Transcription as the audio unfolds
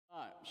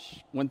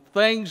when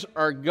things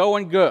are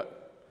going good,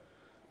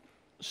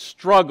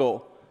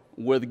 struggle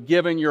with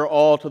giving your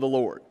all to the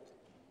Lord?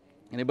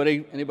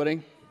 Anybody?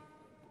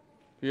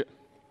 Yeah.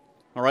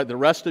 All right, the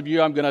rest of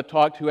you I'm going to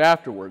talk to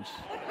afterwards.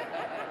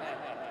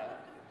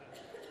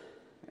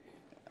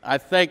 I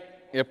think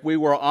if we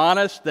were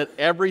honest that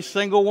every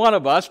single one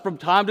of us from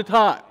time to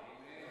time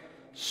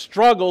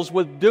struggles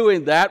with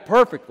doing that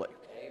perfectly.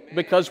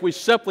 Because we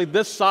simply,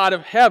 this side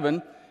of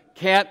heaven,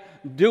 can't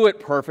do it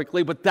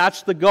perfectly, but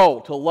that's the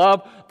goal, to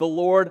love the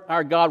Lord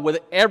our God with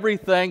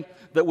everything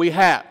that we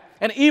have.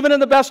 And even in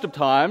the best of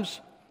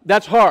times,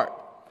 that's hard.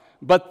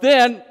 But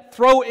then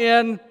throw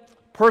in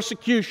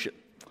persecution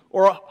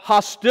or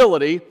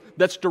hostility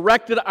that's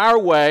directed our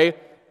way,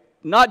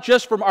 not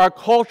just from our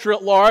culture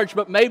at large,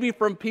 but maybe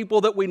from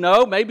people that we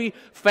know, maybe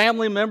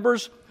family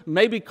members,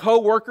 maybe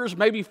co-workers,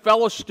 maybe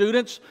fellow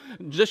students,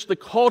 just the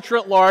culture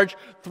at large.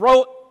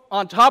 Throw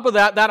on top of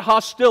that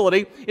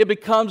hostility, it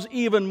becomes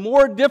even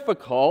more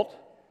difficult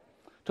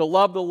to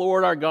love the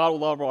Lord our God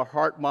with all of our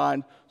heart,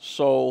 mind,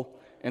 soul,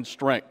 and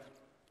strength.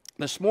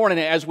 This morning,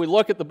 as we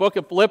look at the book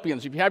of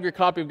Philippians, if you have your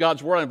copy of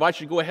God's Word, I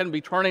invite you to go ahead and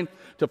be turning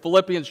to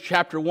Philippians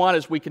chapter 1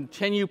 as we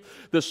continue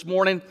this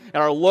morning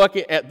at our look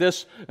at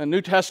this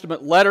New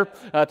Testament letter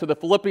to the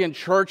Philippian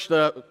church.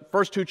 The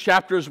first two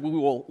chapters we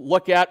will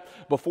look at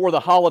before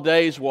the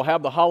holidays. We'll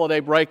have the holiday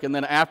break, and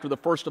then after the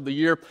first of the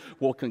year,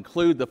 we'll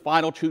conclude the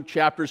final two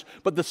chapters.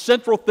 But the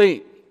central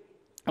theme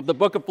of the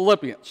book of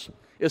Philippians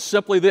is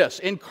simply this: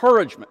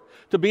 encouragement.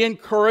 To be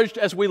encouraged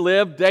as we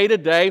live day to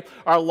day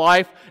our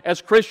life as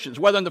Christians.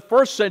 Whether in the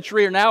first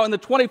century or now in the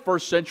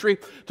 21st century,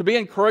 to be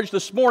encouraged.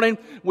 This morning,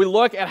 we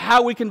look at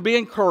how we can be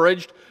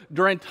encouraged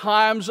during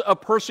times of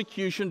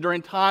persecution,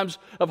 during times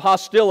of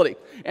hostility.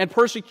 And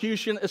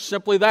persecution is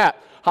simply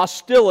that.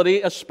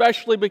 Hostility,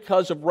 especially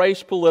because of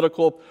race,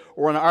 political,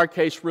 or in our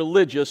case,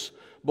 religious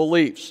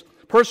beliefs.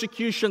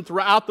 Persecution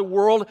throughout the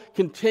world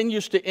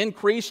continues to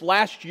increase.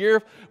 Last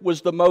year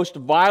was the most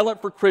violent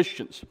for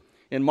Christians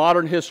in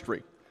modern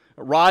history,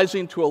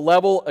 rising to a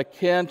level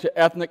akin to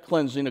ethnic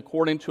cleansing,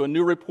 according to a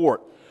new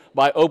report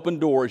by Open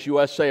Doors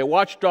USA, a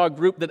watchdog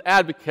group that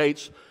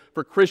advocates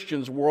for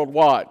Christians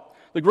worldwide.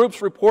 The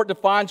group's report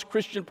defines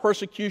Christian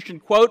persecution,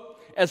 quote,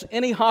 as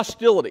any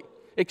hostility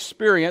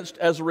experienced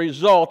as a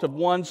result of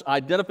one's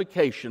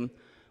identification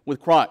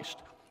with Christ.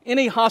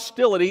 Any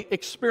hostility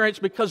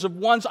experienced because of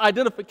one's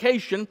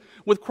identification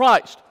with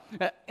Christ.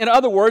 In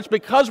other words,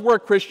 because we're a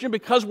Christian,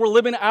 because we're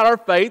living out our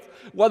faith,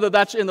 whether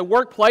that's in the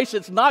workplace,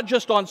 it's not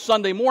just on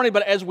Sunday morning,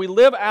 but as we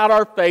live out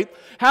our faith,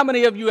 how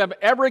many of you have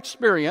ever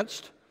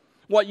experienced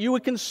what you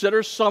would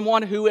consider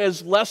someone who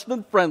is less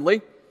than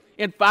friendly,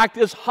 in fact,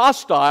 is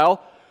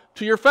hostile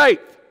to your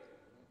faith?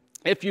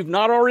 If you've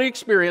not already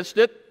experienced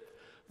it,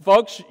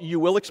 folks, you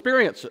will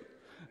experience it.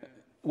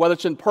 Whether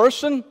it's in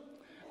person,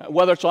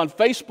 whether it's on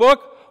Facebook,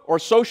 or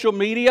social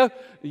media,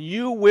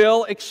 you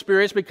will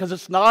experience, because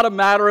it's not a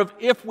matter of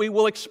if we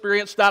will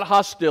experience that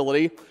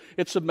hostility,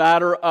 it's a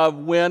matter of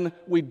when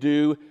we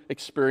do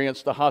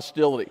experience the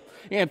hostility.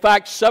 In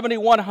fact,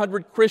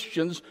 7,100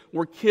 Christians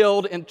were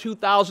killed in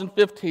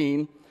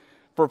 2015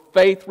 for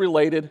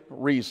faith-related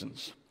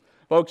reasons.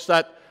 Folks,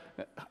 that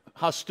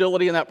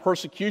hostility and that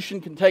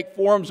persecution can take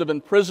forms of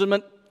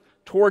imprisonment,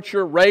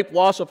 torture, rape,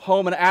 loss of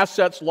home and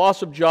assets,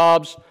 loss of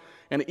jobs,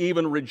 and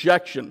even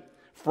rejection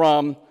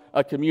from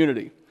a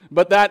community.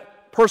 But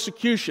that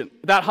persecution,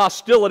 that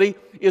hostility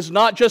is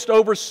not just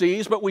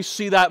overseas, but we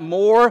see that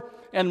more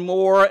and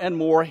more and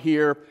more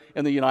here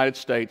in the United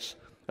States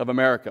of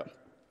America.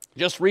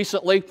 Just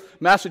recently,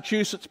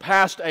 Massachusetts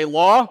passed a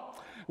law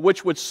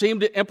which would seem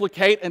to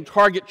implicate and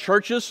target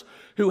churches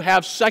who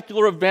have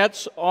secular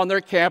events on their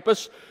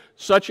campus,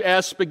 such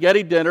as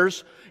spaghetti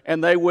dinners,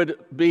 and they would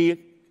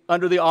be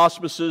under the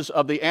auspices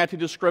of the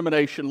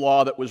anti-discrimination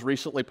law that was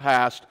recently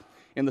passed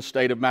in the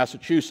state of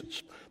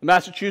Massachusetts. The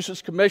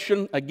Massachusetts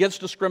Commission Against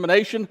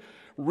Discrimination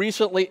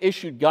recently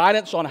issued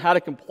guidance on how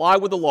to comply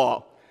with the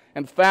law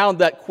and found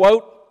that,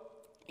 quote,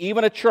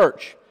 even a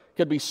church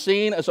could be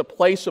seen as a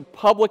place of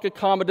public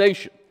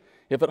accommodation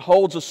if it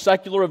holds a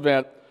secular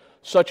event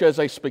such as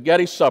a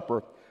spaghetti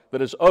supper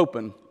that is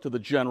open to the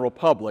general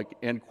public,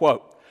 end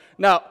quote.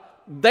 Now,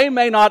 they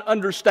may not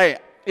understand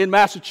in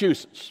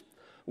Massachusetts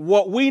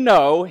what we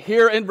know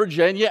here in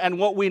Virginia and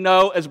what we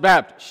know as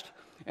Baptists.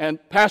 And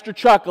Pastor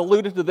Chuck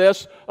alluded to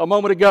this a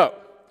moment ago,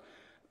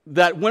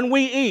 that when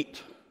we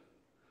eat,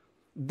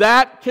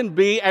 that can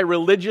be a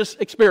religious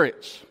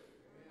experience,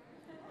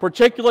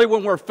 particularly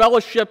when we're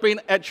fellowshipping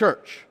at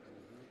church,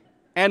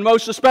 and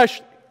most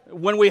especially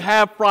when we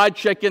have fried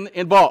chicken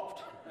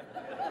involved.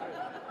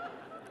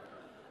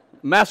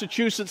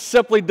 Massachusetts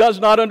simply does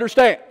not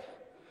understand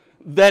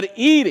that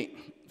eating,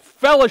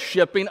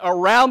 fellowshipping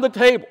around the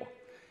table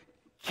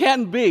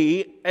can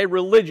be a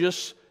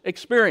religious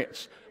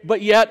experience.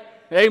 But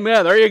yet,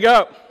 amen, there you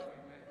go.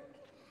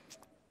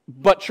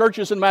 But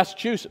churches in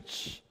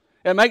Massachusetts,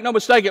 and make no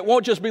mistake, it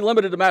won't just be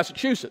limited to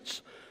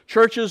Massachusetts.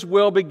 Churches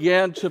will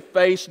begin to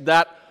face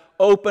that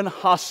open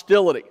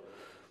hostility.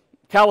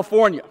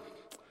 California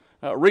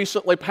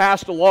recently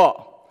passed a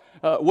law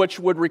which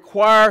would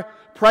require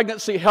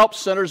pregnancy help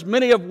centers,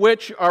 many of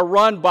which are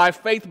run by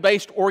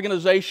faith-based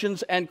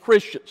organizations and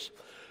Christians,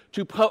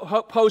 to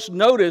post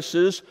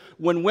notices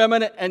when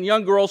women and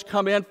young girls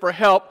come in for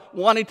help,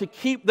 wanting to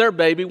keep their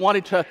baby,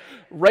 wanting to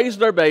raise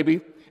their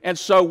baby. And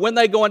so when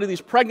they go into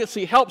these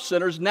pregnancy help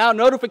centers, now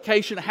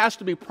notification has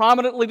to be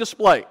prominently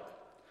displayed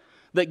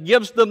that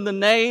gives them the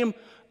name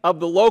of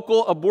the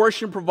local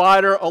abortion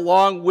provider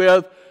along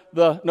with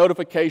the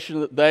notification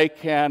that they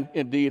can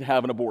indeed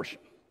have an abortion.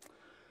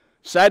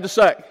 Sad to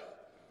say,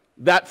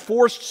 that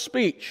forced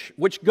speech,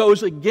 which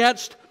goes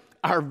against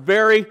our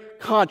very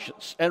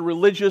conscience and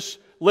religious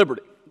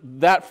liberty,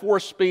 that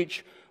forced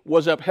speech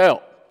was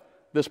upheld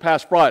this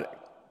past Friday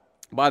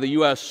by the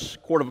U.S.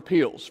 Court of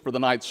Appeals for the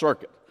Ninth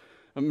Circuit,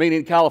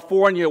 meaning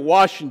California,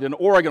 Washington,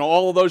 Oregon,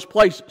 all of those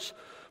places.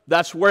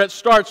 That's where it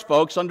starts,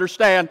 folks.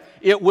 Understand,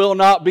 it will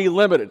not be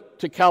limited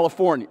to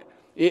California.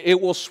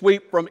 It will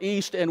sweep from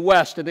east and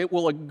west, and it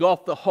will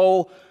engulf the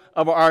whole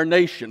of our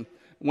nation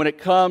when it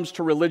comes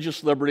to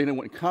religious liberty and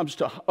when it comes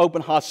to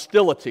open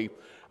hostility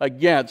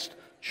against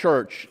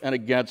church and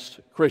against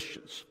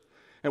Christians.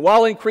 And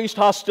while increased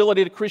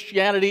hostility to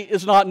Christianity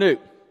is not new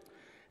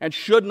and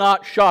should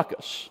not shock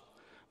us,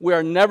 we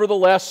are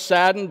nevertheless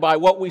saddened by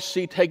what we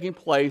see taking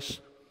place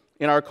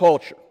in our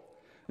culture.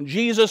 And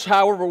Jesus,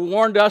 however,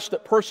 warned us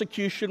that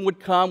persecution would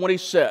come when he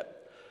said,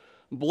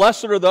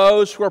 "Blessed are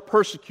those who are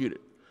persecuted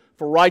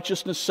for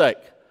righteousness' sake,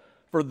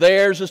 for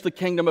theirs is the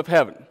kingdom of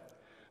heaven.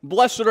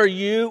 Blessed are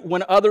you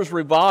when others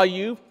revile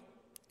you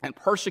and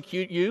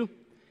persecute you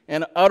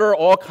and utter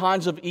all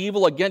kinds of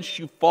evil against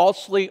you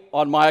falsely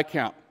on my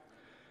account.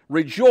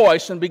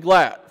 Rejoice and be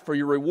glad, for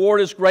your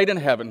reward is great in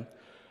heaven,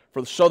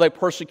 for so they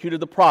persecuted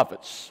the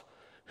prophets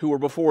who were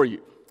before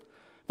you."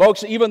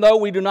 Folks, even though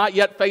we do not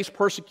yet face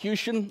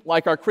persecution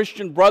like our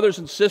Christian brothers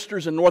and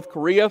sisters in North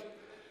Korea,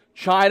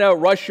 China,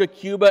 Russia,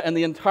 Cuba, and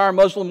the entire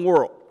Muslim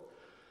world,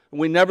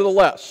 we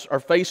nevertheless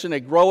are facing a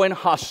growing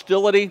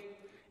hostility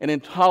and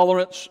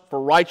intolerance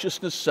for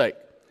righteousness' sake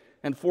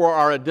and for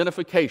our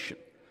identification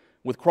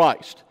with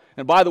Christ.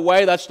 And by the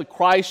way, that's the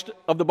Christ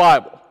of the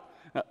Bible.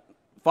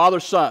 Father,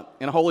 Son,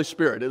 and Holy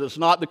Spirit. It is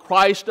not the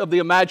Christ of the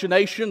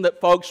imagination that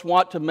folks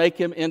want to make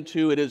him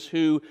into. It is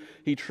who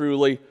he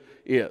truly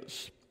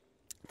is.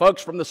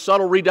 Folks, from the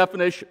subtle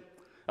redefinition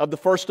of the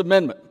First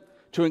Amendment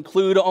to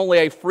include only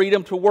a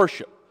freedom to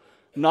worship,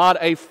 not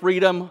a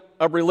freedom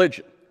of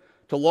religion,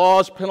 to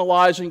laws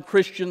penalizing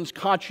Christians'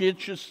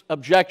 conscientious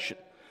objection,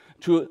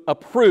 to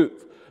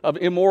approve of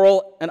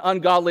immoral and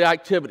ungodly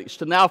activities,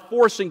 to now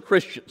forcing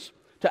Christians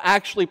to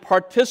actually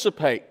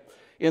participate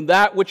in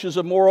that which is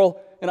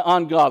immoral and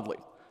ungodly,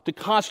 to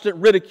constant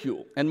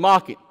ridicule and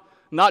mocking,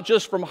 not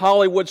just from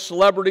Hollywood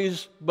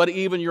celebrities, but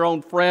even your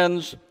own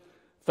friends,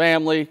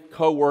 family,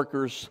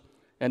 co-workers,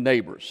 and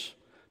neighbors,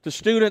 to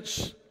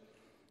students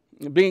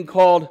being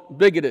called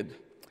bigoted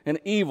and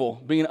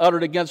evil being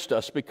uttered against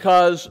us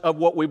because of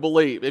what we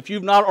believe. If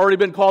you've not already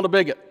been called a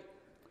bigot,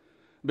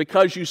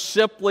 because you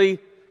simply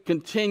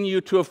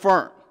continue to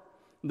affirm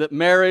that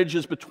marriage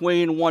is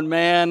between one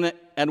man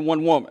and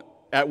one woman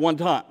at one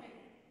time.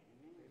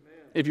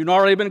 If you've not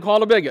already been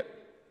called a bigot,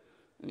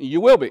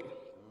 you will be.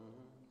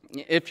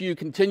 If you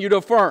continue to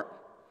affirm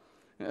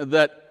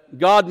that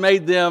God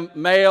made them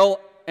male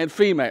and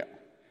female,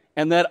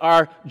 and that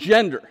our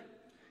gender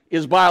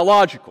is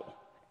biological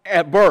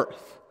at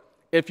birth,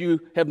 if you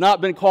have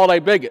not been called a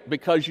bigot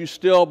because you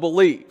still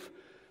believe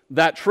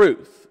that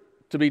truth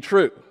to be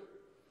true,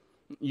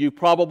 you've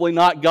probably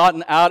not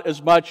gotten out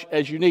as much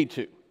as you need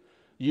to.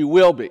 You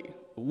will be.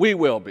 We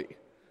will be.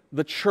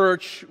 The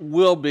church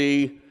will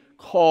be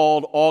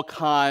called all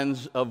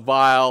kinds of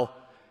vile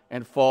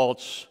and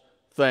false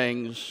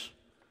things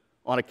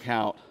on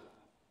account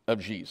of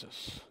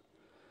Jesus.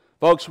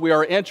 Folks, we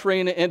are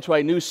entering into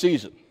a new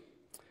season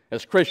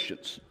as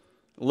Christians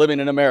living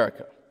in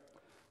America.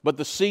 But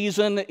the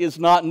season is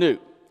not new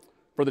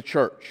for the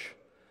church.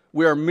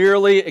 We are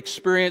merely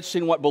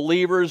experiencing what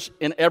believers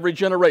in every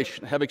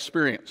generation have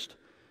experienced,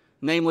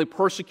 namely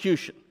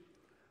persecution,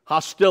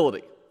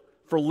 hostility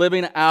for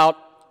living out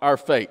our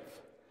faith.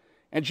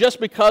 And just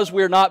because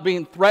we are not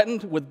being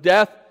threatened with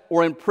death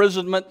or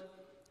imprisonment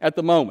at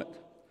the moment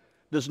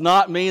does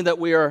not mean that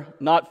we are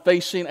not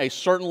facing a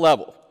certain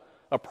level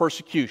of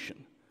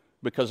persecution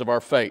because of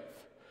our faith.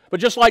 But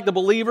just like the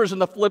believers in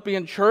the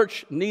Philippian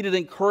church needed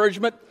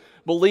encouragement,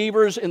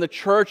 believers in the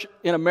church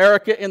in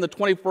America in the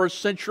 21st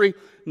century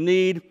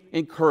need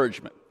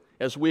encouragement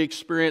as we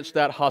experience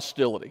that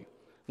hostility,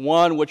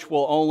 one which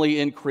will only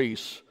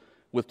increase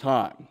with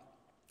time.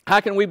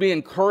 How can we be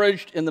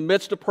encouraged in the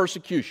midst of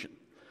persecution?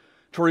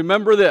 To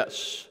remember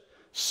this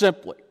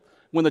simply: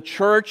 when the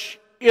church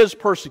is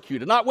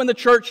persecuted, not when the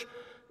church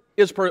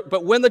is,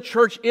 but when the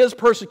church is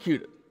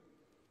persecuted,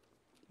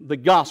 the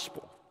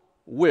gospel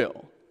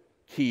will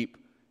keep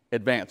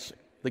advancing.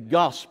 The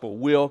gospel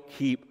will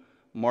keep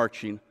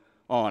marching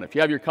on. If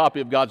you have your copy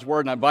of God's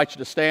Word, and I invite you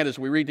to stand as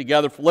we read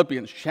together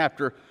Philippians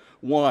chapter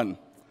 1,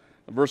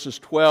 verses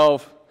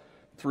 12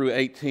 through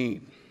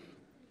 18.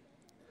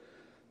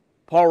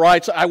 Paul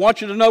writes, "I want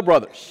you to know,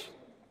 brothers,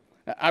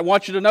 I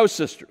want you to know,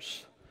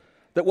 sisters,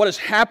 that what has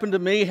happened to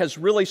me has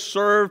really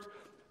served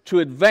to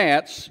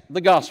advance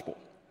the gospel,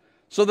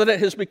 so that it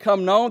has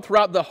become known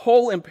throughout the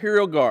whole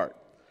imperial guard,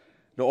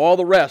 to all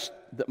the rest,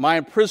 that my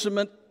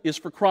imprisonment is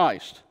for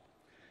Christ.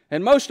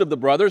 And most of the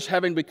brothers,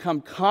 having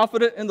become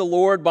confident in the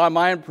Lord by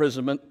my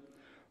imprisonment,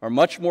 are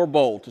much more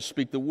bold to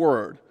speak the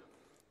word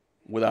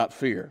without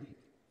fear.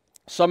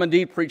 Some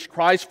indeed preach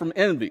Christ from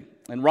envy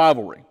and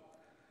rivalry,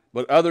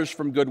 but others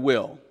from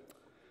goodwill.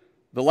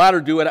 The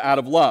latter do it out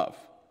of love,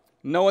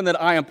 knowing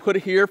that I am put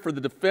here for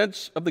the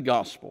defense of the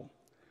gospel.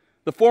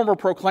 The former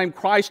proclaim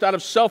Christ out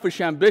of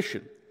selfish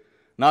ambition,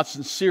 not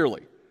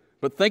sincerely,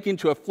 but thinking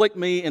to afflict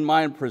me in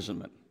my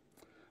imprisonment.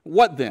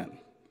 What then?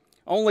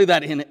 Only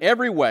that in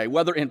every way,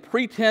 whether in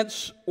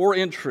pretense or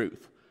in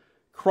truth,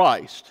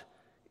 Christ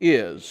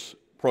is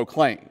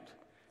proclaimed.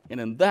 And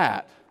in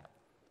that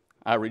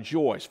I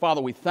rejoice.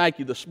 Father, we thank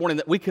you this morning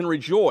that we can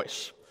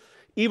rejoice.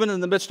 Even in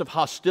the midst of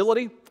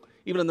hostility,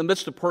 even in the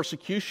midst of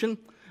persecution,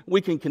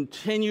 we can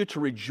continue to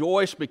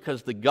rejoice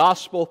because the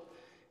gospel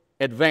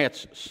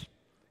advances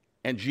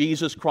and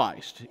Jesus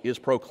Christ is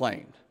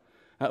proclaimed.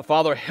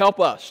 Father, help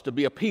us to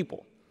be a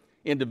people,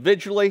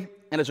 individually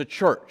and as a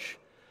church,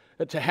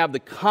 to have the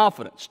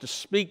confidence to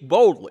speak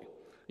boldly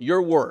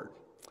your word,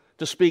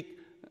 to speak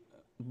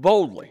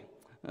boldly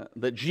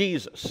that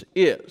Jesus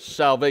is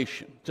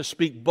salvation, to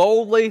speak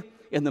boldly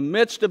in the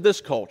midst of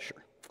this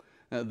culture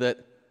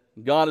that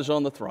God is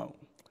on the throne.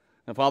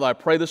 And Father, I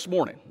pray this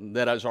morning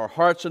that as our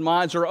hearts and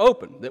minds are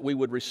open, that we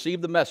would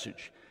receive the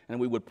message and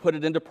we would put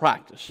it into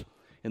practice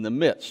in the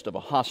midst of a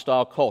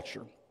hostile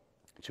culture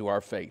to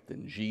our faith.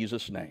 In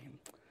Jesus' name,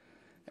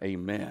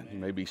 amen. You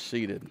may be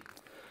seated.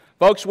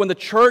 Folks, when the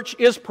church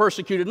is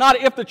persecuted, not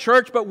if the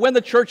church, but when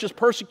the church is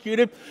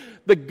persecuted,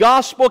 the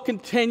gospel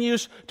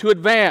continues to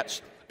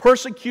advance.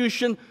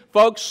 Persecution,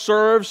 folks,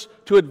 serves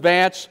to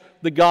advance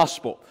the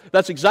gospel.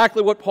 That's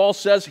exactly what Paul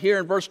says here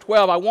in verse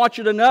 12. I want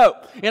you to know.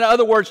 In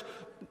other words,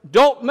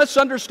 don't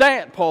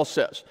misunderstand, Paul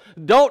says.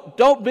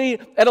 Don't be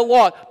at a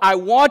loss. I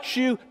want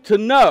you to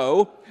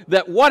know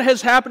that what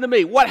has happened to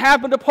me, what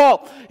happened to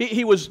Paul.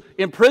 He was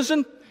in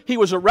prison. He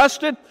was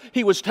arrested.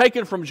 He was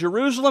taken from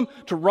Jerusalem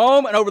to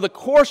Rome. And over the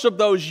course of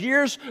those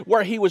years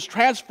where he was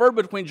transferred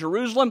between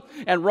Jerusalem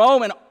and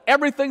Rome and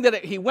everything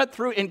that he went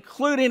through,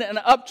 including and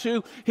up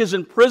to his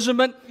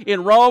imprisonment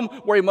in Rome,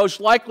 where he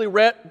most likely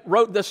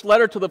wrote this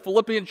letter to the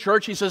Philippian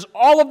church, he says,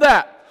 all of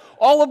that,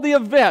 all of the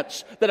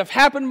events that have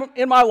happened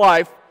in my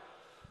life,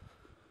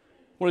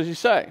 what does he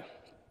say?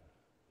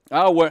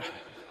 Oh,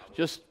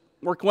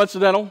 we're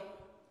coincidental.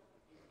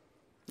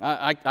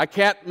 I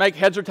can't make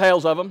heads or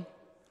tails of them.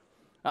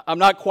 I'm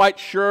not quite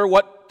sure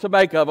what to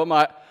make of them.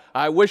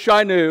 I wish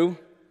I knew.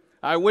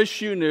 I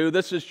wish you knew.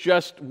 This is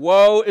just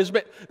woe is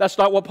me. That's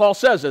not what Paul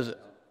says, is it?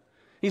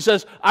 He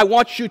says, I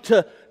want you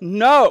to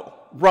know,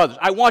 brothers.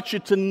 I want you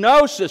to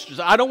know, sisters.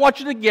 I don't want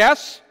you to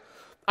guess.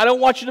 I don't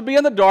want you to be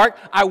in the dark.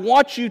 I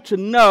want you to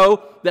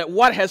know that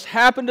what has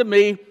happened to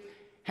me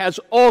has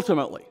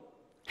ultimately,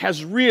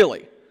 has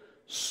really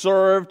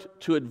served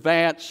to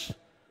advance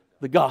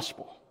the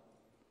gospel.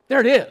 There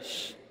it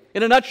is,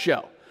 in a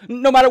nutshell.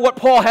 No matter what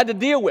Paul had to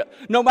deal with,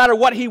 no matter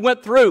what he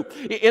went through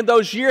in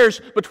those years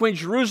between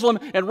Jerusalem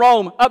and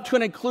Rome, up to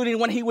and including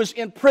when he was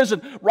in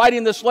prison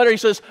writing this letter, he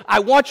says, I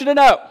want you to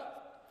know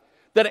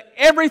that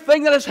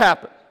everything that has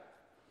happened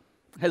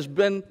has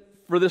been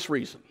for this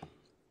reason,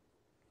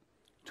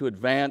 to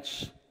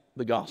advance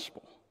the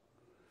gospel.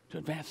 To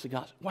advance the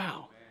gospel.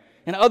 Wow.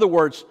 In other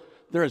words,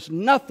 there is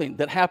nothing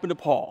that happened to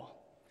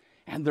Paul,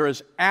 and there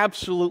is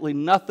absolutely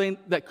nothing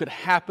that could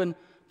happen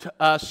to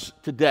us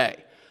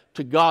today,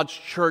 to God's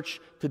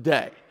church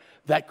today,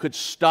 that could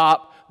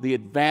stop the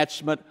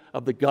advancement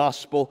of the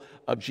gospel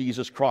of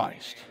Jesus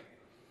Christ.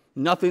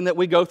 Nothing that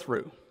we go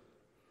through,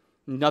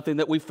 nothing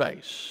that we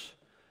face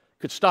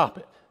could stop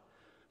it,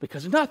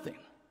 because nothing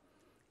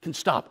can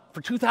stop it.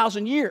 For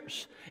 2,000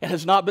 years, it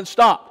has not been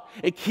stopped.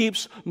 It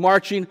keeps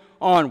marching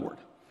onward.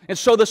 And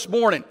so this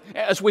morning,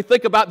 as we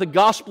think about the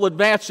gospel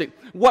advancing,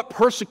 what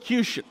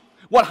persecution,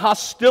 what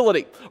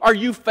hostility are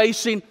you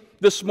facing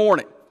this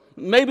morning?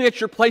 Maybe at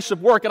your place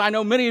of work, and I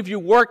know many of you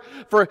work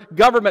for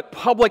government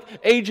public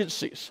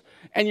agencies,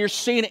 and you're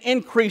seeing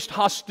increased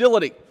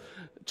hostility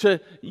to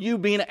you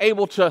being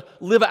able to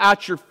live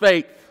out your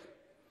faith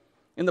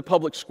in the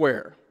public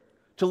square,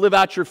 to live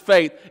out your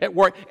faith at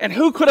work. And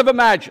who could have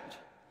imagined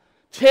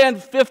 10,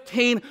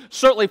 15,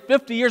 certainly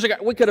 50 years ago,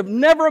 we could have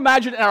never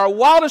imagined in our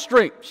wildest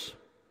dreams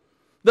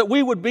that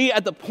we would be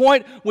at the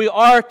point we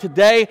are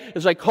today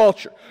as a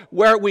culture,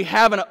 where we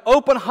have an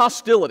open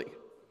hostility,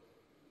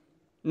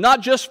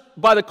 not just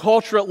by the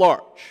culture at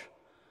large,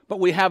 but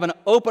we have an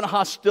open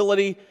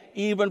hostility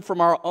even from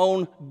our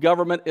own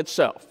government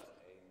itself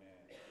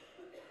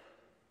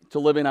to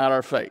living out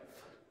our faith.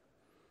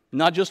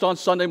 Not just on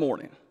Sunday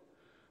morning.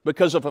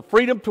 Because if a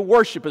freedom to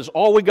worship is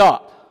all we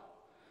got,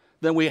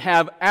 then we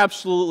have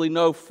absolutely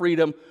no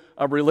freedom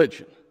of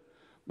religion.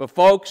 But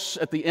folks,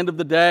 at the end of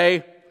the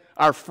day,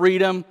 Our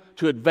freedom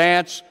to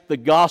advance the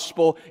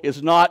gospel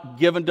is not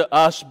given to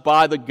us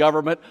by the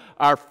government.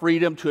 Our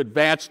freedom to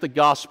advance the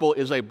gospel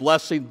is a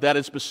blessing that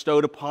is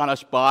bestowed upon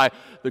us by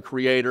the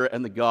Creator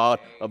and the God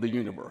of the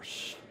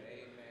universe.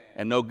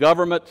 And no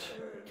government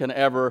can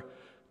ever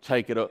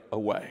take it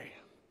away.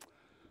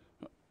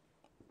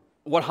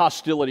 What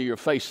hostility you're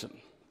facing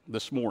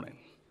this morning?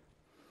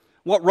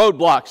 What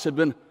roadblocks have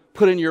been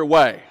put in your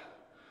way?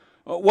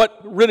 What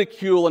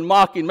ridicule and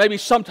mocking, maybe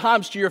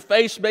sometimes to your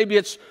face, maybe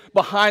it's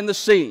behind the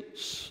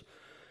scenes,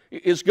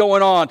 is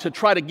going on to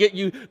try to get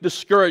you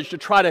discouraged, to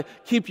try to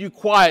keep you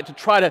quiet, to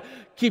try to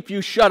keep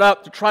you shut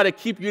up, to try to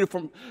keep you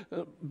from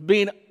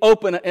being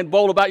open and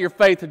bold about your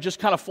faith and just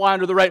kind of fly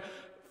under the radar.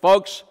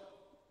 Folks,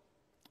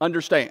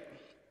 understand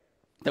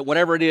that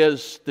whatever it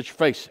is that you're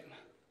facing,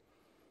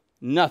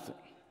 nothing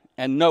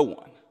and no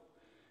one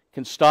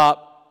can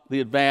stop the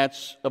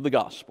advance of the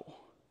gospel.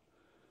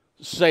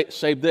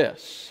 Save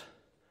this.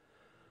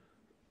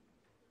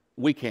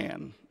 We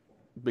can,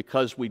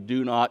 because we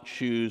do not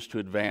choose to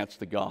advance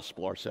the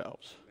gospel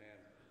ourselves.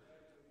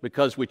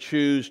 Because we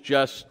choose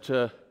just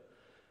to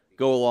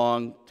go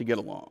along to get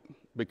along.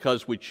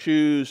 Because we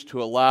choose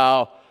to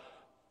allow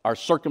our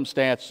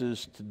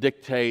circumstances to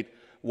dictate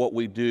what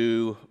we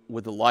do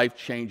with the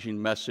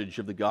life-changing message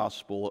of the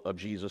gospel of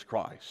Jesus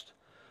Christ.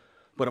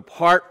 But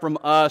apart from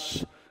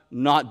us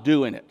not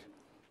doing it,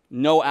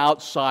 no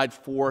outside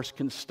force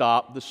can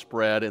stop the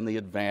spread and the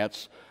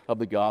advance of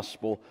the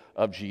gospel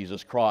of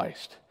Jesus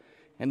Christ.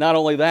 And not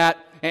only that,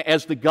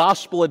 as the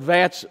gospel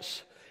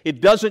advances, it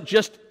doesn't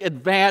just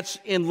advance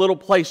in little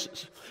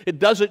places. It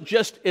doesn't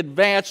just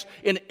advance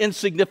in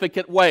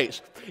insignificant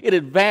ways. It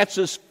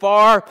advances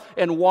far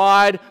and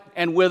wide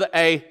and with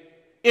an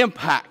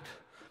impact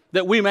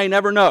that we may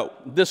never know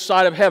this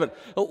side of heaven.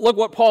 Look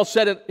what Paul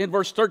said in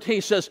verse 13.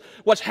 He says,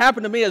 what's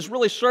happened to me has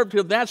really served to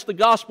advance the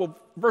gospel.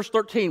 Verse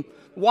 13.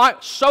 Why?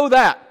 So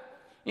that,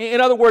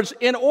 in other words,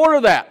 in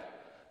order that,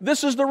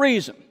 this is the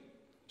reason,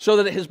 so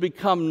that it has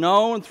become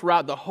known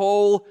throughout the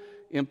whole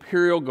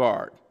imperial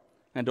guard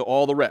and to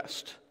all the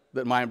rest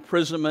that my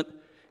imprisonment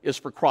is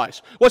for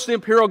Christ. What's the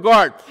imperial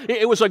guard?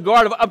 It was a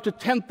guard of up to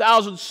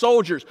 10,000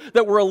 soldiers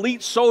that were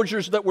elite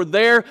soldiers that were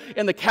there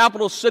in the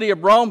capital city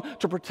of Rome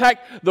to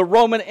protect the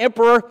Roman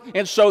emperor,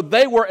 and so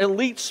they were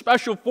elite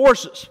special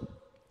forces.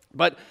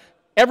 But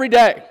every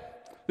day,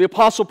 the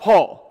Apostle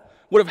Paul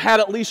would have had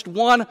at least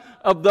one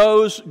of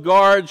those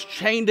guards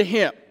chained to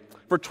him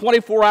for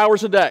 24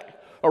 hours a day,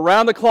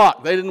 around the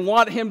clock. They didn't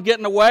want him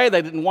getting away.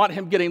 They didn't want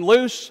him getting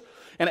loose.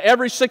 And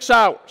every 6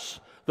 hours,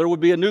 there would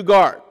be a new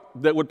guard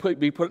that would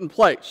be put in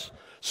place.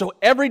 So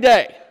every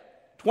day,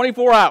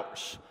 24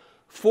 hours,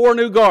 4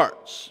 new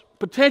guards,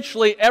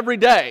 potentially every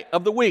day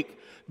of the week,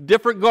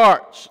 different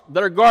guards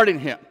that are guarding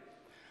him.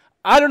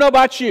 I don't know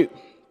about you,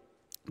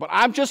 but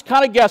I'm just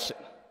kind of guessing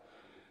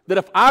that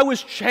if I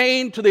was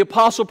chained to the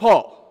Apostle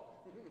Paul,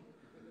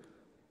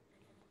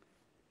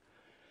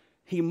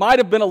 he might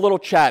have been a little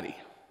chatty.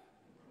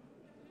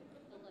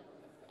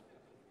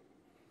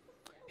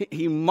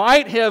 He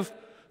might have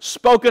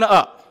spoken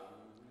up.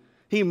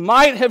 He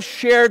might have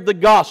shared the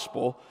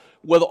gospel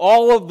with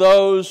all of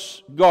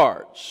those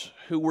guards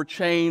who were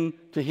chained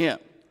to him,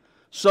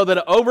 so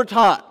that over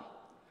time,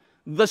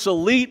 this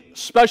elite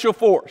special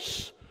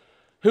force,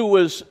 who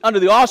was under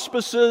the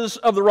auspices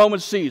of the Roman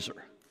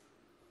Caesar,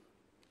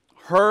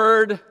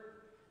 heard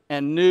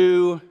and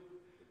knew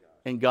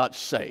and got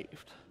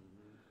saved.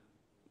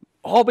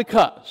 All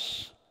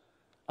because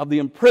of the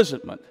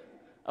imprisonment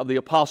of the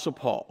Apostle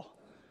Paul,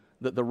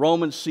 that the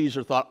Roman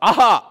Caesar thought,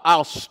 aha,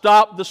 I'll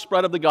stop the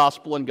spread of the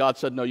gospel, and God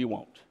said, no, you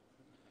won't.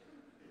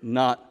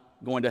 Not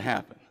going to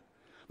happen.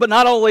 But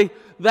not only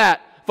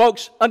that,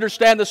 folks,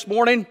 understand this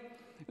morning,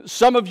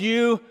 some of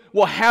you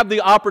will have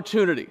the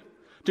opportunity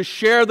to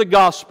share the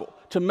gospel,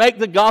 to make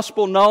the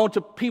gospel known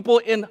to people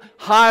in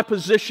high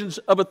positions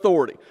of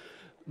authority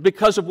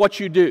because of what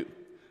you do,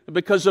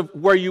 because of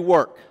where you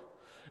work.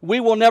 We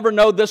will never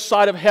know this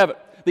side of heaven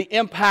the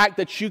impact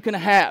that you can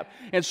have.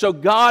 And so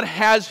God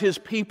has His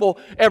people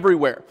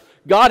everywhere.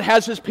 God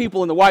has His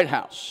people in the White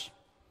House.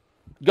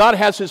 God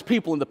has His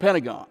people in the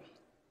Pentagon.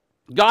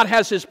 God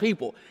has His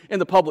people in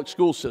the public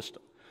school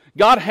system.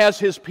 God has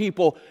His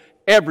people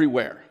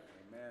everywhere.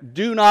 Amen.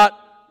 Do not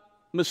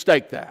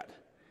mistake that.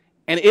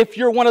 And if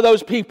you're one of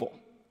those people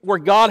where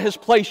God has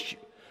placed you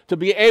to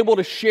be able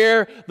to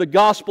share the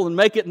gospel and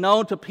make it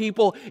known to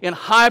people in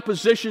high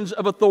positions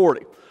of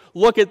authority,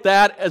 look at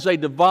that as a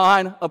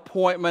divine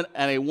appointment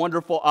and a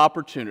wonderful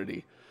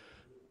opportunity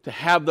to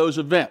have those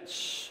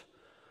events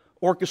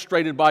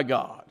orchestrated by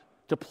God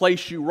to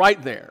place you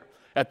right there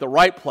at the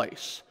right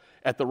place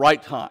at the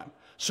right time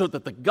so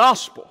that the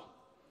gospel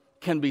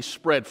can be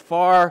spread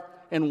far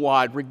and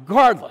wide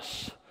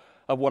regardless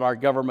of what our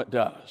government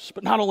does.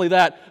 But not only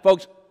that,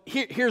 folks,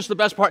 here's the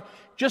best part.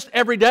 Just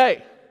every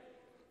day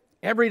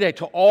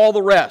to all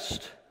the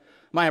rest.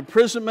 My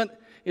imprisonment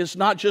is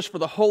not just for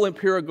the whole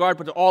imperial guard,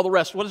 but to all the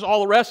rest. What is all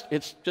the rest?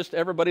 It's just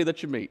everybody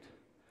that you meet.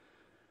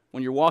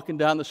 When you're walking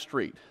down the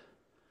street.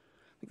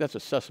 I think that's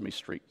a Sesame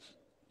Street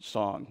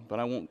song, but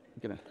I won't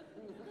get it.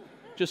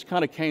 just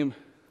kind of came,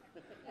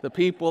 the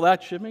people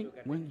that you meet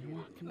when you're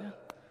walking down.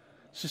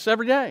 It's just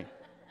every day.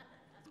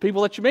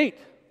 People that you meet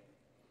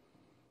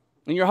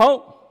in your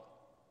home,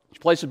 at your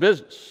place of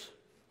business,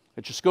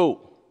 at your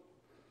school,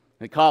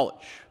 at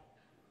college,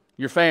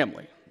 your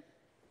family.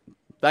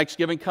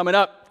 Thanksgiving coming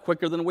up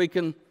quicker than we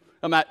can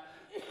imagine.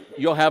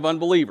 You'll have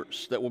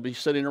unbelievers that will be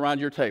sitting around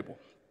your table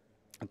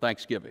on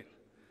Thanksgiving.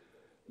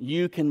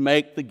 You can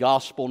make the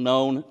gospel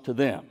known to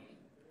them.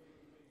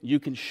 You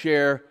can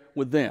share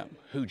with them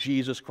who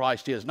Jesus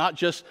Christ is, not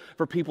just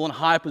for people in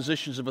high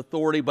positions of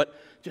authority, but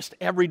just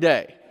every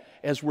day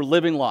as we're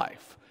living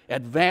life,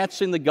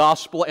 advancing the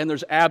gospel, and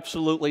there's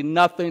absolutely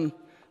nothing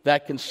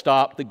that can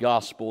stop the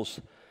gospel's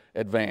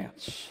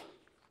advance.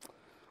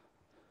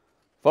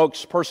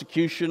 Folks,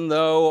 persecution,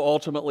 though,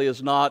 ultimately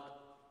is not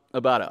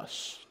about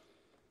us.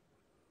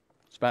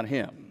 It's about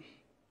Him.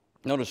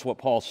 Notice what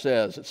Paul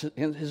says. It's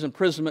his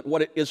imprisonment,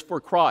 what it is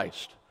for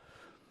Christ.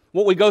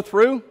 What we go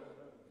through,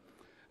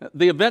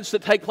 the events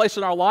that take place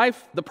in our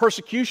life, the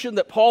persecution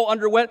that Paul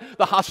underwent,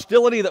 the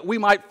hostility that we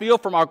might feel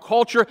from our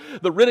culture,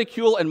 the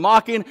ridicule and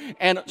mocking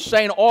and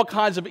saying all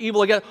kinds of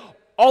evil again,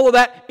 all of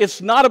that,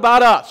 it's not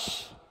about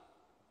us.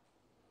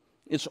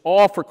 It's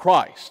all for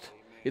Christ.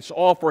 It's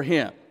all for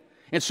Him.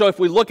 And so if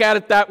we look at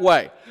it that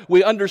way,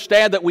 we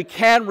understand that we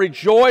can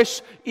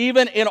rejoice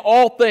even in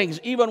all things,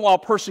 even while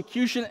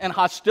persecution and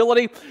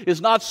hostility is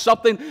not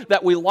something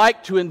that we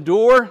like to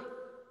endure.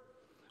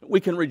 We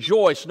can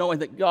rejoice knowing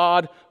that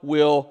God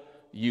will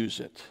use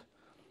it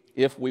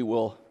if we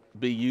will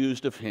be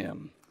used of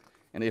Him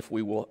and if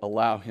we will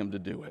allow Him to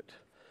do it.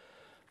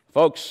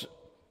 Folks,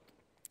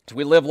 as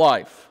we live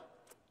life,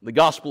 the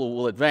gospel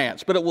will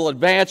advance, but it will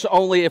advance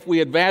only if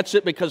we advance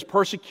it because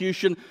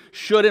persecution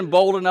should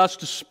embolden us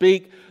to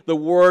speak the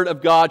Word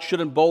of God, should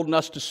embolden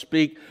us to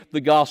speak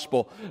the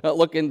gospel.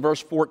 Look in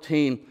verse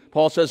 14.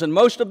 Paul says, and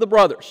most of the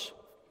brothers,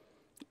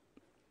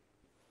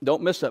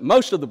 don't miss that,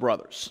 most of the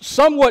brothers,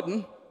 some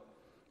wouldn't,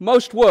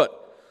 most would.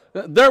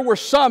 There were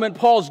some in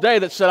Paul's day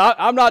that said,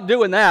 I'm not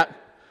doing that.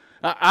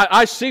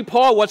 I see,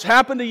 Paul, what's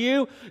happened to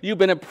you. You've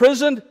been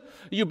imprisoned.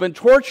 You've been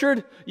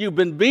tortured. You've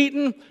been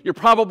beaten. You're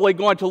probably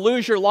going to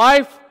lose your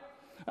life.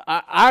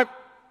 I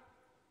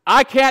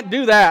can't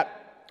do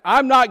that.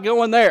 I'm not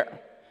going there.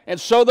 And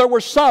so there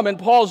were some in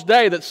Paul's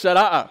day that said,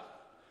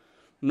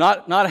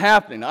 not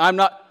happening. I'm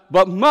not.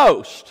 But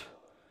most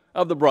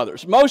of the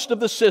brothers, most of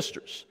the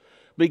sisters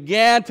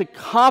began to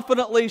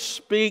confidently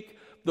speak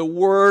the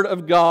Word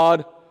of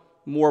God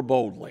more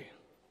boldly.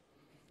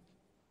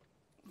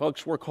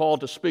 Folks, we're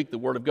called to speak the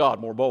Word of God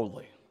more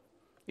boldly,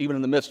 even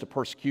in the midst of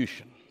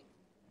persecution.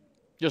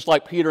 Just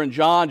like Peter and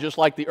John, just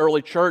like the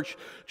early church,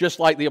 just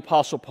like the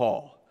Apostle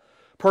Paul.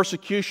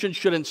 Persecution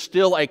should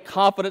instill a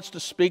confidence to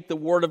speak the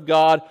Word of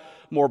God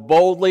more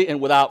boldly and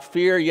without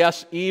fear.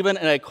 Yes, even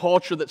in a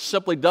culture that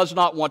simply does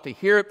not want to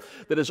hear it,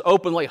 that is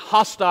openly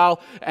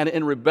hostile and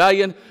in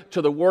rebellion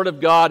to the Word of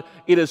God,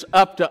 it is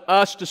up to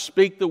us to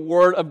speak the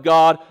Word of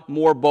God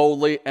more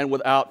boldly and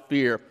without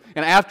fear.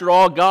 And after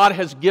all, God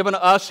has given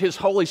us His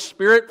Holy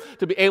Spirit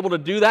to be able to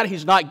do that.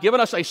 He's not given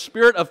us a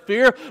spirit of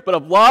fear, but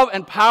of love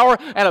and power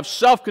and of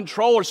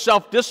self-control or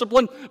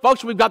self-discipline.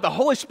 Folks, we've got the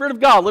Holy Spirit of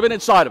God living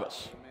inside of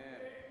us.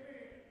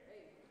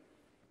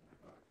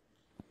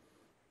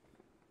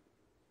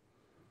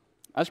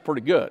 That's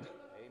pretty good.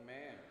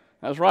 Amen.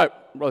 That's right,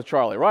 Brother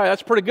Charlie. Right,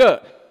 that's pretty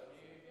good.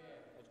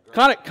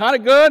 Kind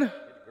of good.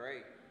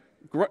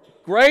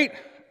 It's great.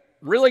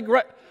 Really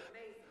great.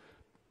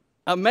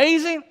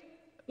 Amazing.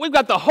 We've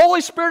got the Holy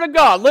Spirit of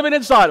God living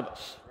inside of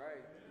us.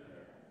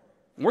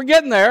 We're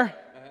getting there.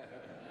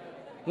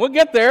 We'll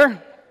get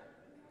there.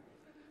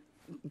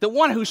 The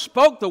one who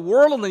spoke the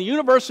world and the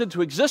universe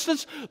into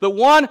existence, the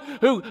one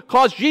who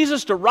caused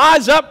Jesus to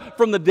rise up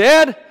from the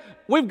dead.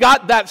 We've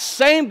got that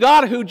same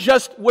God who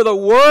just with a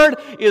word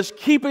is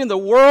keeping the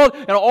world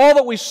and all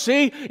that we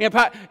see in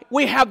power.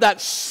 We have that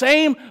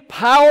same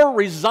power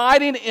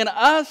residing in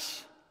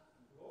us.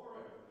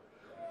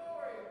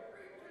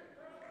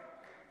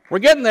 We're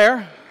getting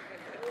there.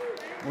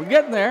 We're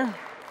getting there.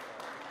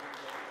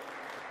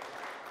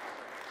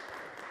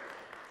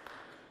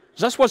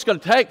 So that's what it's going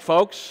to take,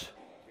 folks.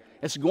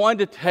 It's going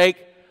to take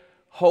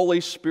Holy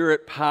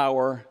Spirit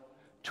power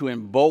to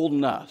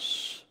embolden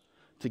us,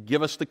 to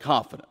give us the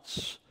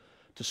confidence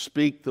to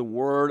speak the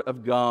Word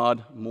of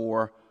God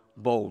more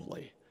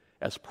boldly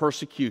as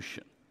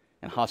persecution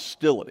and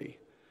hostility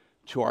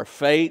to our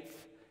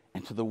faith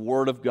and to the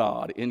Word of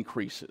God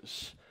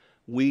increases.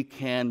 We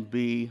can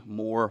be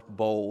more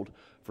bold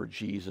for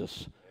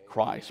Jesus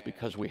Christ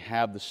because we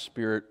have the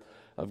Spirit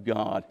of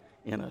God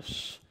in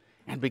us.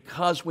 And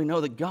because we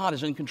know that God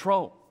is in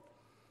control,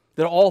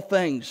 that all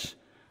things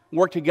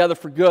work together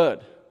for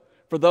good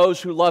for those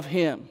who love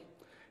Him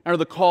and are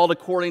the called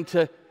according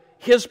to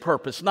His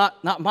purpose,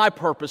 not my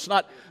purpose,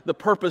 not the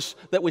purpose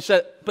that we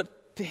said,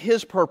 but to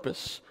His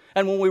purpose.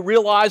 And when we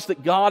realize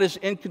that God is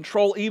in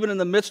control even in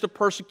the midst of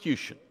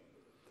persecution,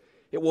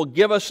 it will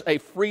give us a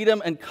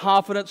freedom and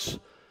confidence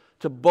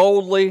to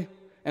boldly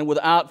and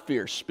without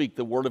fear speak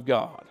the Word of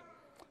God.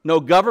 No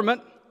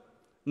government,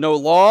 no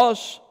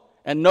laws,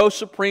 And no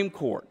Supreme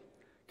Court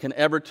can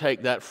ever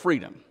take that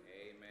freedom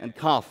and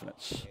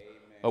confidence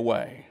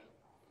away.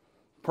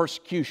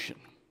 Persecution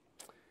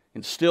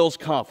instills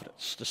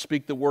confidence to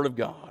speak the Word of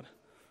God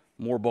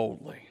more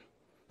boldly.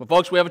 But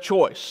folks, we have a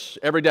choice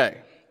every day.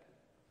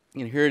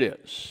 And here it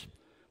is.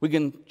 We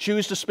can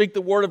choose to speak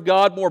the Word of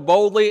God more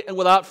boldly and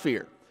without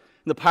fear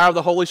in the power of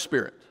the Holy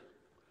Spirit.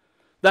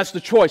 That's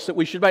the choice that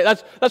we should make.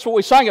 That's what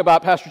we sang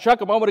about, Pastor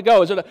Chuck, a moment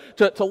ago, is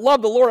to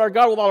love the Lord our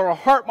God with all our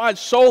heart, mind,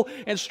 soul,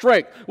 and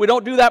strength. We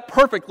don't do that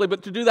perfectly,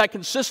 but to do that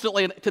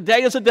consistently. And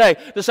today is a day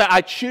to say,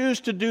 I choose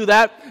to do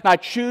that, and I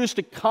choose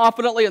to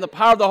confidently, in the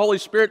power of the Holy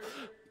Spirit,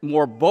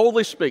 more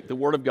boldly speak the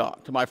Word of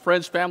God to my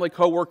friends, family,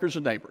 co-workers,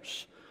 and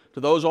neighbors, to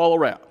those all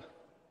around.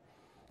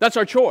 That's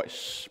our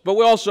choice. But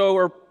we also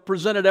are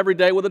presented every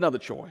day with another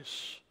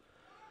choice.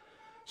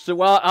 So,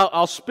 well,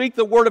 I'll speak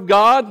the Word of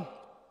God,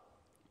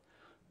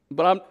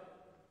 but I'm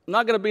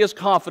not going to be as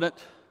confident.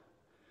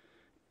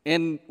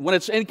 And when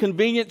it's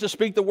inconvenient to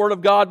speak the Word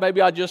of God,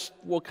 maybe I just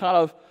will kind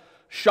of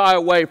shy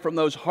away from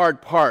those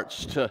hard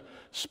parts to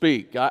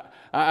speak.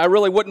 I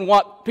really wouldn't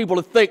want people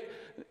to think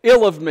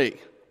ill of me.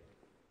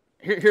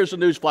 Here's the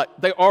news flash.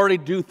 They already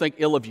do think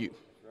ill of you.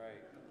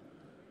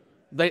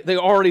 They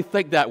already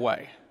think that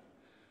way.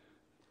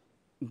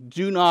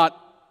 Do not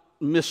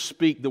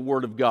misspeak the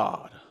Word of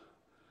God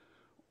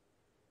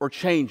or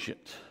change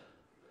it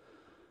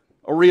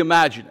or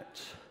reimagine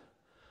it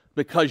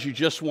because you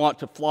just want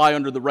to fly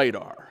under the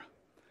radar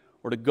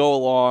or to go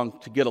along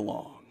to get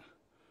along.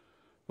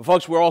 But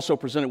folks, we're also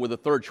presented with a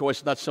third choice,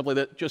 and that's simply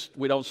that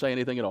we don't say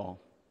anything at all.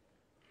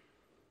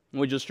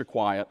 We just are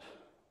quiet.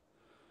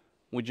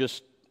 We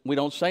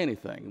don't say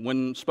anything.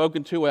 When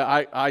spoken to,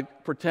 I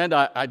pretend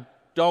I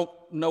don't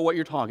know what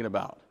you're talking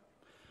about.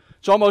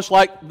 It's almost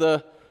like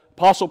the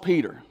Apostle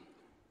Peter.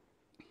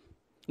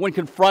 When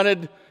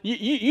confronted,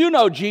 you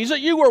know Jesus,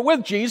 you were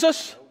with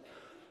Jesus.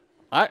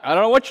 I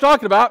don't know what you're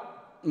talking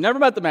about. Never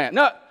met the man.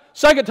 No,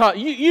 second time,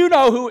 you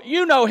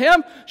know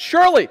him.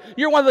 Surely,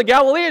 you're one of the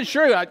Galileans.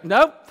 Sure,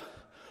 no,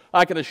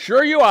 I can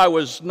assure you I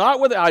was not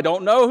with it. I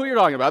don't know who you're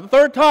talking about. The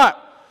third time,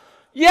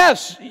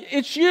 yes,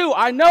 it's you.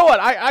 I know it.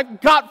 I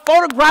got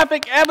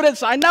photographic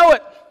evidence. I know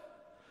it.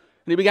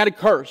 And he began to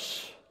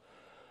curse.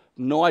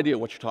 No idea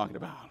what you're talking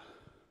about.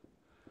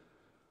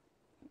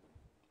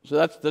 So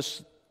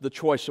that's the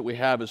choice that we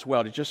have as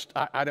well. To just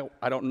I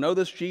don't know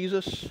this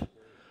Jesus.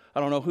 I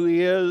don't know who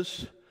he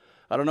is.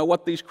 I don't know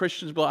what these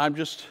Christians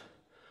believe.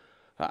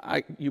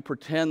 You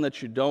pretend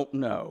that you don't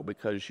know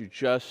because you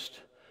just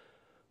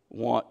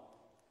want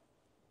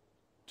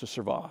to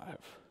survive.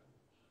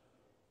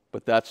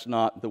 But that's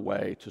not the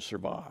way to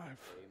survive.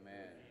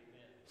 Amen.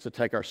 It's to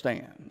take our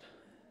stand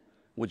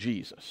with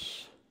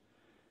Jesus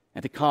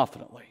and to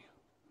confidently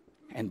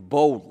and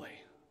boldly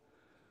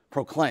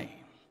proclaim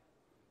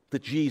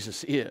that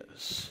Jesus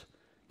is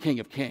King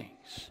of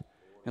Kings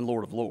and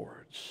Lord of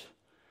Lords.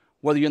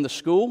 Whether you're in the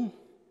school,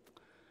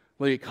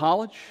 whether you're at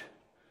college,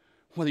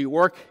 whether you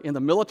work in the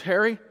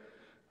military,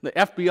 the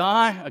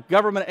FBI, a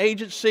government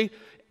agency,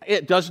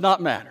 it does not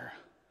matter.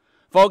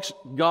 Folks,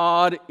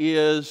 God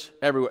is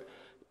everywhere.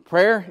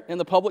 Prayer in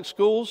the public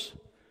schools,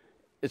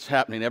 it's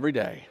happening every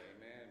day.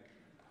 Amen.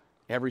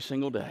 Every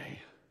single day.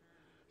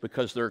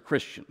 Because there are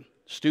Christian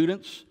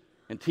students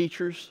and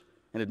teachers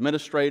and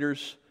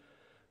administrators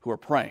who are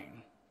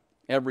praying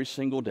every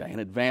single day and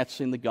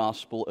advancing the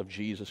gospel of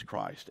Jesus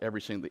Christ. The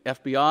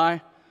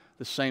FBI,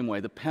 the same way.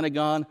 The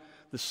Pentagon,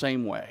 the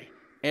same way.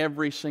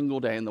 Every single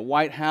day. In the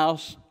White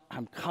House,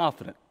 I'm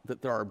confident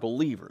that there are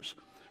believers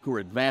who are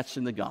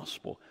advancing the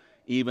gospel,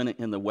 even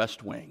in the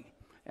West Wing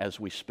as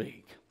we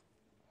speak.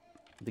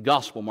 The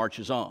gospel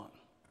marches on.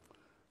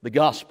 The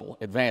gospel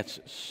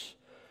advances.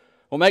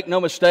 Well, make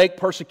no mistake,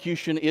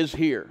 persecution is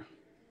here.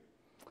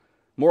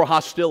 More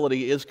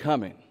hostility is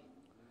coming.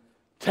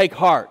 Take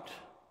heart.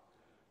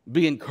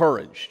 Be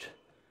encouraged.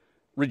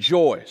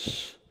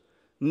 Rejoice.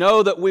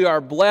 Know that we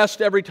are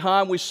blessed every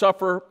time we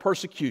suffer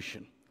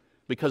persecution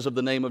because of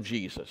the name of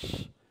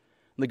Jesus.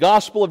 The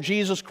gospel of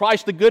Jesus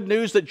Christ, the good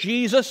news that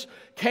Jesus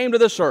came to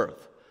this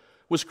earth,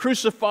 was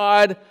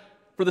crucified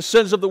for the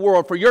sins of the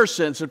world, for your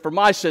sins and for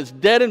my sins,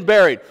 dead and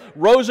buried,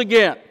 rose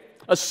again,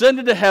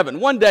 ascended to heaven,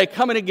 one day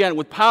coming again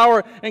with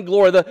power and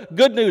glory. The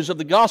good news of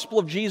the gospel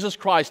of Jesus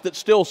Christ that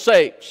still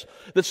saves,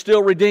 that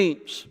still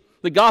redeems.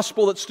 The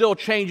gospel that still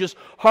changes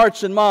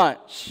hearts and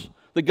minds.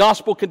 The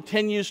gospel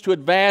continues to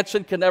advance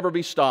and can never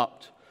be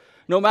stopped.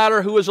 No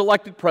matter who is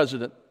elected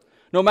president,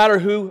 no matter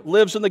who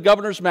lives in the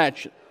governor's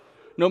mansion,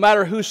 no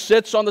matter who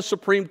sits on the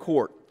Supreme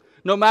Court,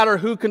 no matter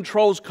who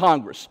controls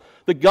Congress,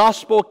 the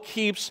gospel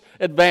keeps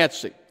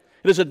advancing.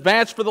 It has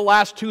advanced for the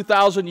last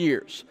 2,000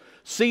 years.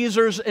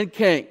 Caesars and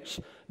kings,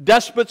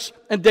 despots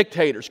and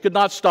dictators could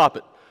not stop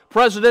it.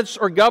 Presidents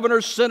or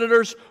governors,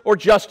 senators or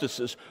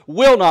justices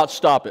will not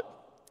stop it.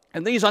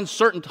 In these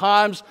uncertain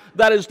times,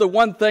 that is the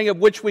one thing of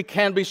which we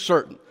can be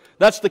certain.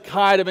 That's the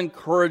kind of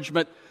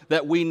encouragement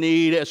that we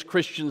need as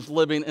Christians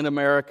living in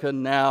America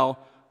now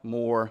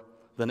more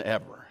than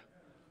ever.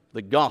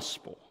 The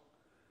gospel,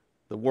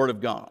 the Word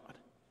of God,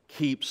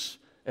 keeps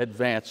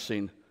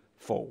advancing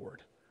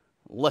forward.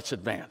 let's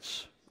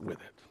advance with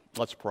it.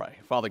 Let's pray.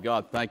 Father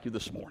God, thank you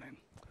this morning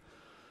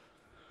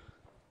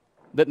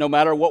that no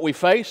matter what we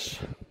face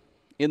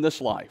in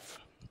this life,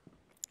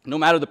 no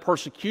matter the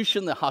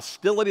persecution, the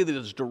hostility that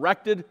is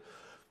directed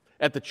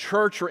at the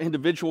church or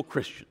individual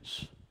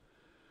Christians,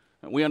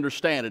 we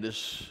understand it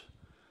is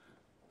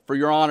for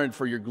your honor and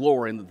for your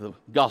glory, and that the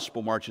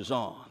gospel marches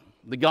on.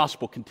 The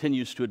gospel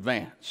continues to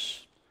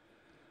advance.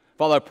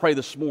 Father, I pray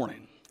this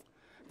morning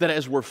that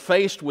as we're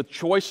faced with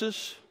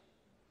choices,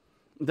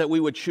 that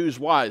we would choose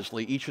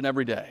wisely each and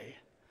every day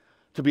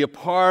to be a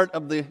part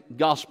of the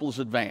gospel's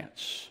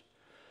advance,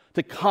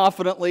 to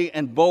confidently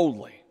and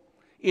boldly,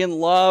 in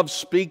love,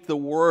 speak the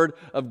word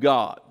of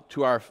God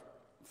to our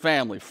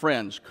family,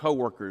 friends,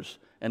 co-workers,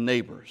 and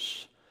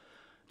neighbors,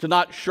 to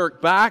not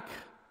shirk back,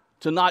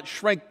 to not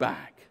shrink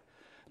back,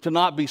 to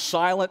not be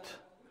silent,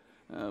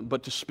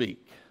 but to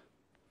speak.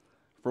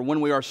 For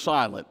when we are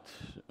silent,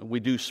 we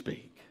do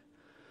speak.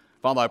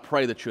 Father, I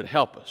pray that you would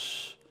help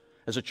us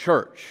as a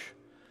church,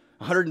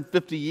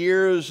 150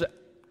 years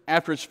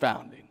after its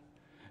founding,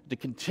 to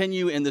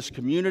continue in this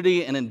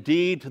community and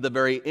indeed to the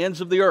very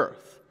ends of the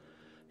earth,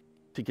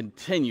 to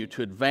continue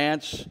to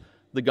advance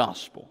the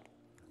gospel,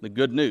 the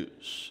good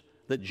news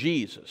that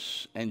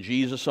Jesus and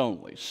Jesus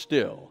only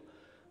still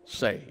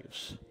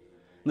saves.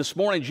 And this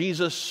morning,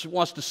 Jesus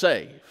wants to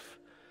save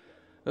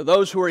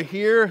those who are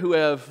here who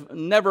have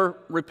never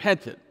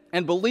repented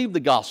and believed the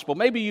gospel.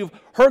 Maybe you've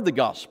heard the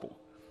gospel.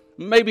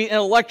 Maybe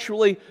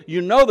intellectually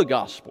you know the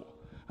gospel,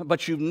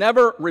 but you've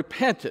never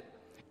repented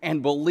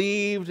and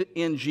believed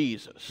in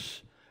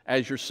Jesus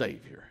as your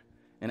Savior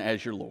and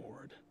as your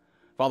Lord.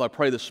 Father, I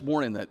pray this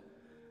morning that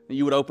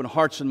you would open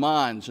hearts and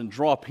minds and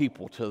draw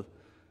people to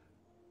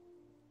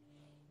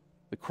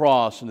the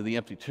cross and to the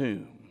empty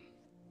tomb,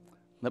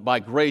 that by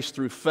grace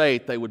through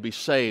faith they would be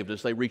saved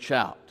as they reach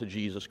out to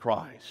Jesus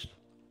Christ.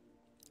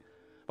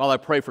 Father, I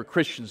pray for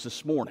Christians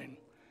this morning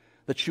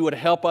that you would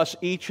help us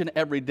each and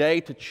every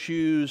day to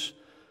choose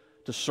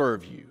to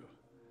serve you,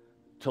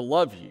 to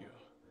love you,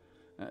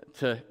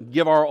 to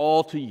give our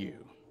all to you,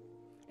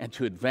 and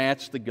to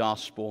advance the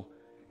gospel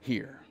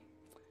here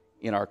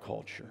in our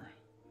culture.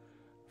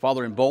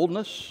 Father, in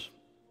boldness,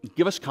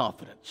 give us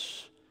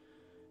confidence.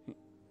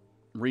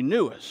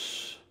 Renew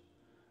us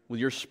with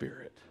your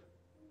Spirit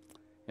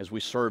as we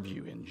serve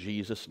you in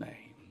Jesus'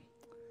 name.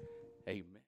 Amen.